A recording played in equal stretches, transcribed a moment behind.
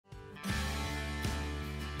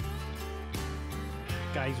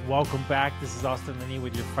guys? Welcome back. This is Austin Linney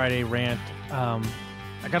with your Friday rant. I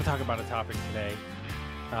got to talk about a topic today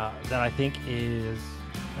that I think is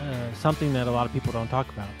something that a lot of people don't talk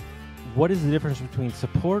about. What is the difference between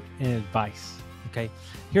support and advice? Okay,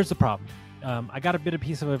 here's the problem. I got a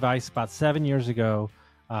piece of advice about 7 years ago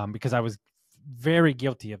because I was very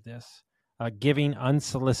guilty of this, giving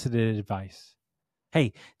unsolicited advice.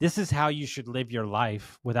 Hey, this is how you should live your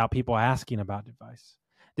life without people asking about advice.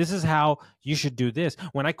 This is how you should do this.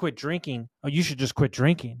 When I quit drinking, you should just quit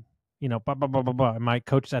drinking. Blah, blah, blah, blah, blah. And my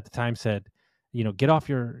coach at the time said, get off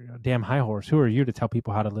your damn high horse. Who are you to tell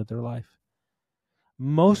people how to live their life?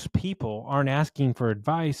 Most people aren't asking for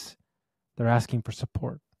advice. They're asking for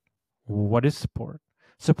support. What is support?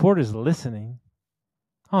 Support is listening.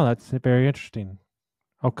 Oh, that's very interesting.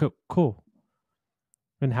 Oh, cool.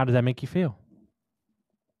 And how does that make you feel?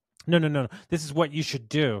 No. This is what you should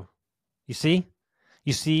do. You see?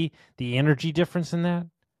 You see the energy difference in that?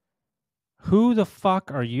 Who the fuck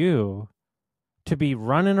are you to be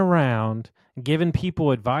running around giving people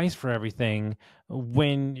advice for everything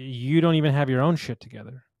when you don't even have your own shit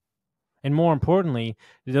together? And more importantly,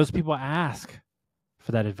 do those people ask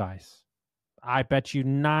for that advice? I bet you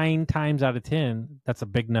 9 times out of 10, that's a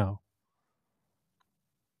big no.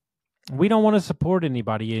 We don't want to support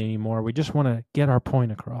anybody anymore. We just want to get our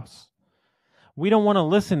point across. We don't want to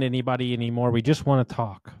listen to anybody anymore. We just want to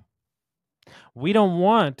talk. We don't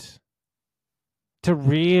want to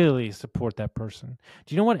really support that person.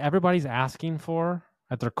 Do you know what everybody's asking for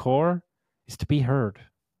at their core? Is to be heard,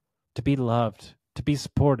 to be loved, to be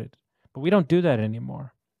supported. But we don't do that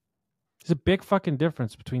anymore. There's a big fucking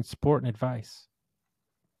difference between support and advice.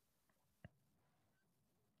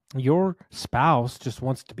 Your spouse just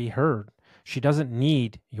wants to be heard. She doesn't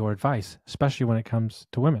need your advice, especially when it comes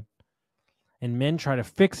to women. And men try to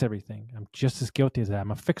fix everything. I'm just as guilty as that.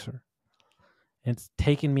 I'm a fixer. And it's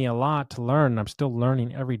taken me a lot to learn. I'm still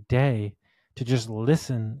learning every day to just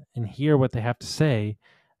listen and hear what they have to say.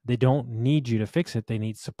 They don't need you to fix it. They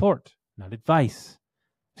need support, not advice.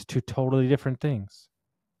 It's 2 totally different things.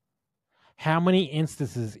 How many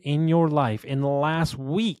instances in your life in the last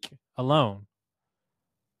week alone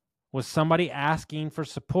was somebody asking for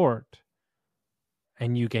support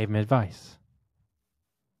and you gave them advice?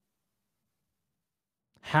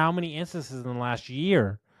 How many instances in the last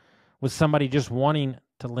year was somebody just wanting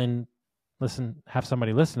to have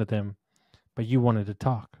somebody listen to them, but you wanted to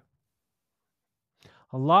talk?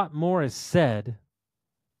 A lot more is said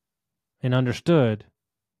and understood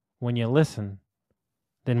when you listen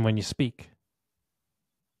than when you speak.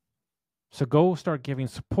 So go start giving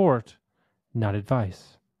support, not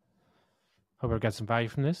advice. Hope I got some value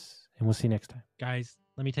from this, and we'll see you next time. Guys,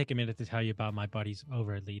 let me take a minute to tell you about my buddies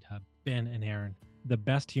over at Lead Hub, Ben and Aaron, the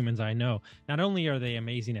best humans I know. Not only are they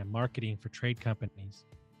amazing at marketing for trade companies,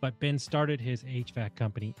 but Ben started his HVAC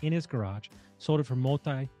company in his garage, sold it for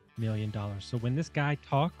multi-million dollars. So when this guy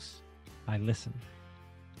talks, I listen.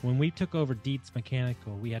 When we took over Dietz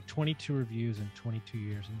Mechanical, we had 22 reviews in 22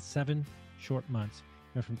 years. In 7 short months,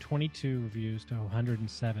 we went from 22 reviews to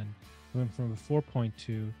 107. We went from a 4.2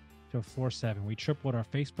 to a 4.7. We tripled our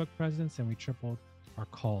Facebook presence and we tripled our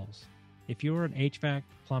calls. If you're an HVAC,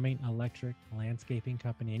 plumbing, electric, landscaping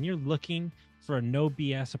company, and you're looking for a no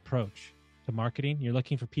BS approach to marketing, you're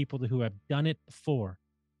looking for people who have done it before,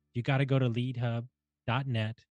 you got to go to leadhub.net